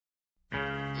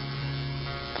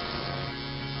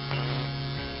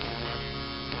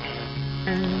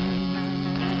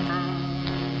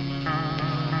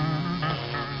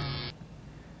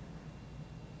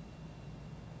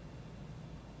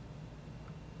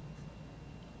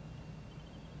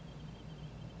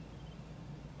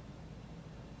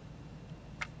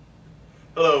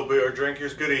Hello, beer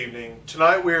drinkers. Good evening.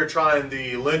 Tonight we are trying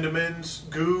the Lindemans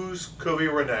Gueuze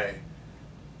Cuvee Renee.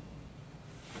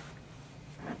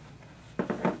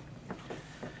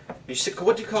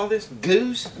 What do you call this?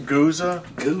 Goose? Gueuze?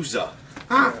 Gueuze.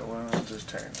 Yeah, well, I'll just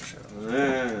tearing the shit.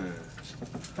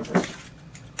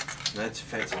 That's a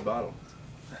fancy bottle.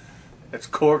 It's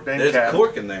corked and There's capped. a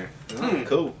cork in there. Oh,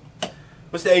 cool.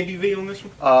 What's the ABV on this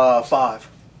one? 5.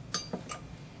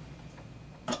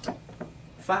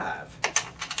 5.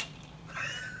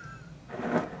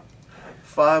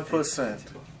 5%.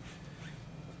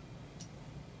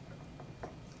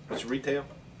 What's your retail?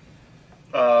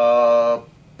 About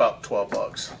 $12,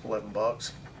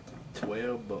 $11.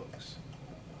 12 bucks.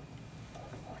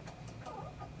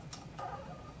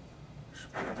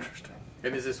 Interesting.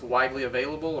 And is this widely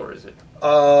available, or is it?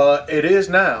 It is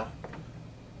now.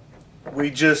 We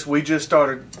just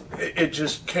started. It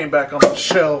just came back on the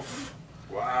shelf.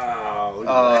 Wow. Look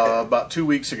at that. About 2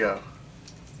 weeks ago.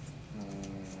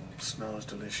 Smells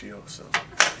delicioso.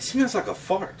 It smells like a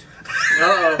fart.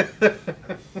 Uh-oh.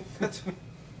 That's...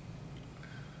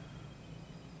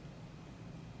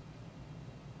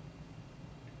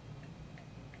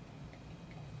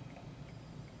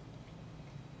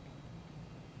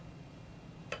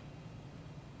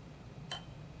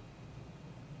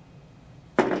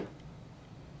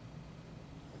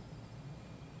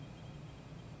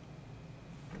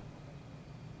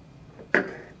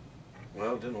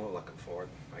 Well, it didn't look like a fart,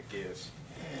 I guess.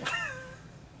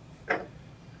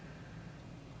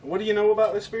 What do you know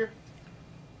about this beer?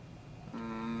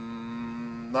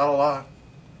 Not a lot.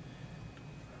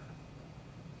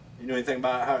 You know anything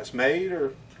about how it's made,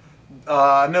 or?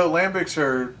 I know lambics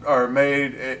are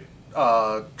made.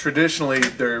 Traditionally,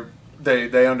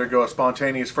 they undergo a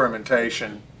spontaneous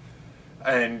fermentation,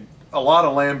 and a lot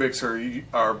of lambics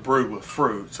are brewed with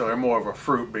fruit, so they're more of a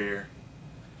fruit beer.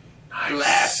 Nice.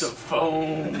 Glass of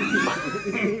foam.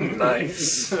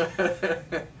 Nice.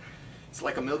 It's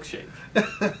like a milkshake.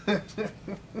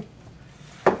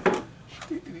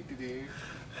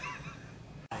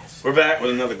 We're back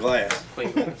with another glass.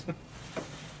 Clean glass.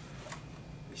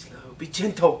 Be slow. Be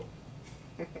gentle.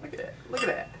 Look at that. Look at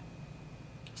that.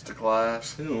 It's the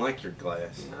glass. I didn't like your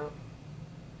glass. No.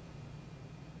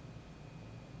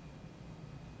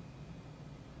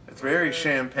 It's very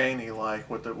champagne-y like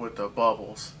with the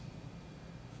bubbles.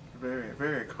 Very,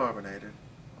 very carbonated.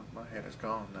 My head is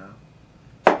gone now.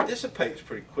 It dissipates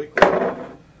pretty quickly.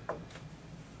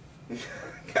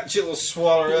 Got you a little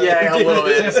swaller up. Yeah, a little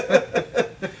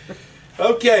bit.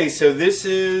 Okay, so this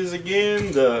is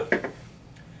again the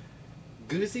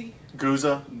Gueuze.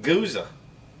 Gueuze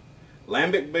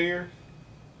Lambic beer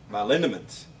by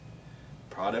Lindemans,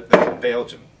 product of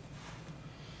Belgium.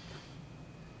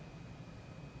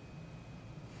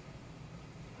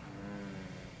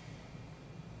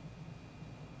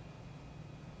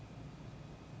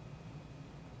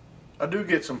 I do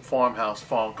get some farmhouse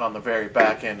funk on the very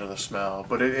back end of the smell,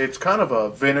 but it's kind of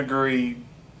a vinegary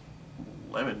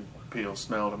lemon peel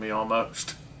smell to me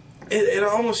almost. It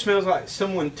almost smells like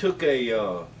someone took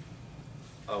a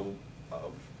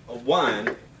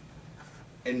wine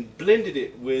and blended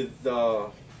it with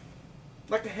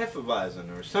like a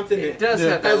Hefeweizen or something. It that does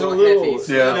have that has a little little,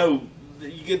 heavy. Yeah. you know,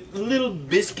 you get a little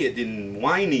biscuit and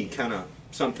winey kind of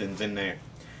somethings in there.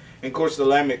 And of course the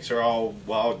lambics are all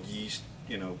wild yeast,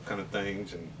 you know, kind of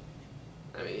things. And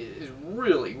I mean, it's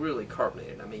really, really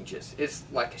carbonated. I mean, it's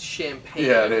like a champagne.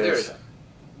 Yeah, I mean, it there's is. a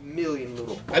million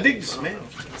little bubbles. I dig the don't smell. know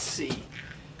if you can see.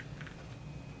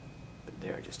 But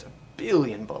there are just a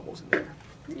billion bubbles in there.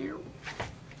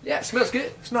 Yeah, it smells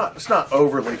good. It's not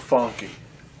overly funky,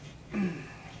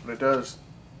 but it does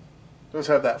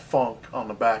have that funk on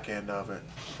the back end of it.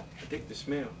 I dig the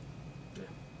smell.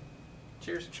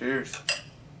 Cheers. Cheers.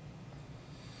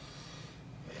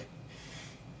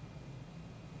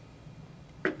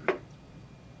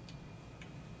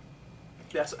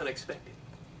 That's unexpected.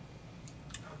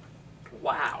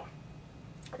 Wow.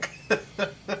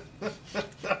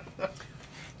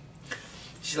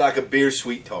 She's like a beer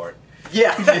sweet tart.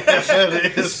 Yeah.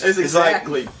 It is. It's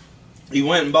exactly. Like you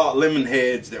went and bought lemon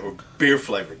heads that were beer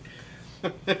flavored.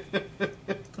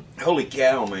 Holy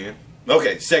cow, man.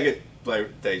 Okay, second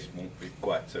flavor taste won't be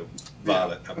quite so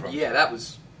violent, I promise. Yeah, that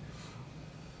was...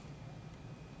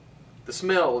 The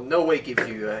smell in no way gives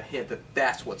you a hint that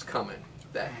that's what's coming.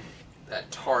 That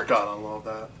tart. God, I love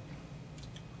that.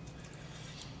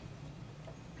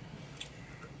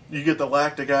 You get the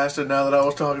lactic acid now that I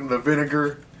was talking to the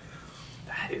vinegar.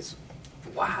 That is...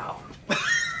 Wow.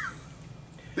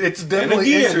 It's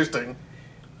definitely again, interesting.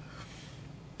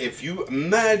 If you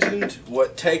imagined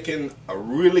what taking a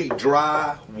really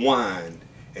dry wine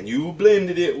and you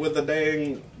blended it with a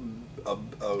dang,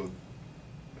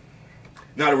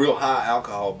 not a real high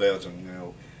alcohol Belgian, you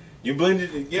know. You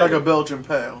blended it together. Like a Belgian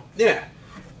pale. Yeah,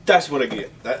 that's what I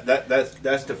get.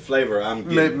 That's the flavor I'm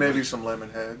getting. Maybe some lemon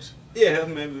heads. Yeah,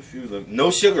 maybe a few of them.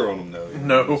 No sugar on them though.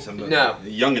 No. No.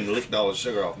 The youngin licked all the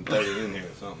sugar off and put it in there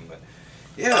or something. But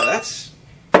yeah, that's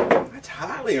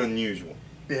highly unusual.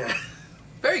 Yeah.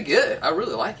 Very good. I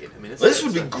really like it. I mean, This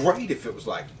would be great if it was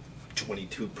like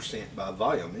 22% by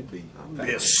volume. It'd be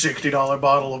Be a $60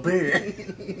 bottle of beer.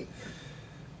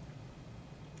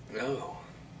 no.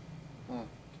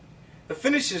 The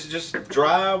finish is just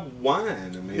dry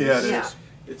wine. I mean, Yeah, it Yeah. is.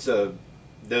 it's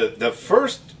the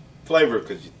first flavor,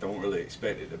 because you don't really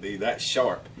expect it to be that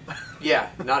sharp, Yeah,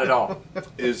 not at all.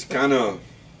 is kind of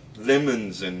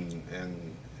lemons and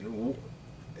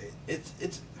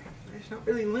it's not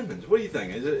really lemons. What do you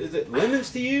think? Is it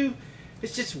lemons to you?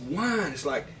 It's just wine. It's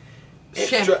like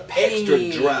extra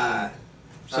Champagne. dry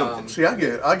something. See, I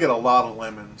get a lot of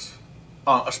lemons,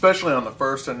 especially on the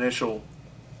first initial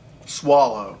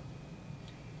swallow.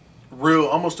 Real,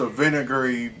 almost a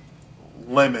vinegary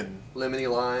lemon. Lemony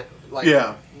lime, like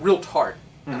Yeah. real tart.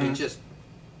 I mean, just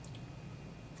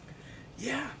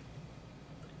Yeah.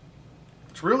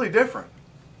 It's really different.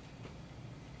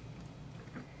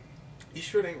 You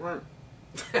sure it ain't burnt?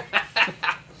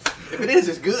 if it is,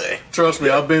 it's good. Trust me,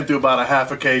 I've been through about a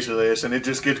half a case of this, and it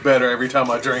just gets better every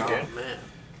time I drink it. Oh man.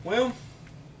 Well,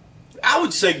 I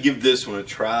would say give this one a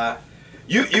try.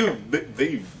 You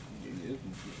be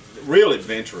real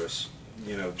adventurous,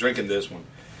 you know, drinking this one.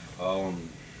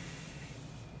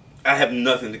 I have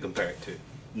nothing to compare it to.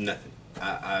 Nothing.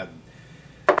 I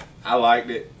liked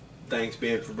it. Thanks,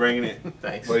 Ben, for bringing it.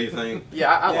 Thanks. What do you think?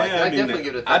 Yeah, I like it. I mean, definitely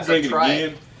give it a I'd thumbs drink up. it Try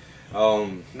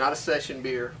again. Not a session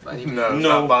beer by any means, No,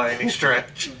 No. not by any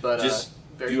stretch. but Just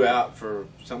very you good. out for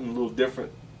something a little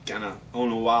different, kind of on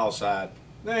the wild side.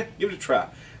 Give it a try.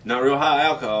 Not real high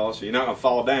alcohol, so you're not gonna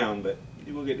fall down, but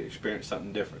you will get to experience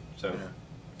something different. So, Yeah.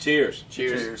 cheers.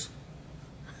 Cheers. Cheers.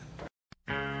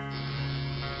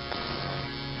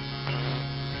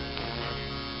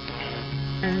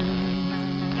 Mm-hmm.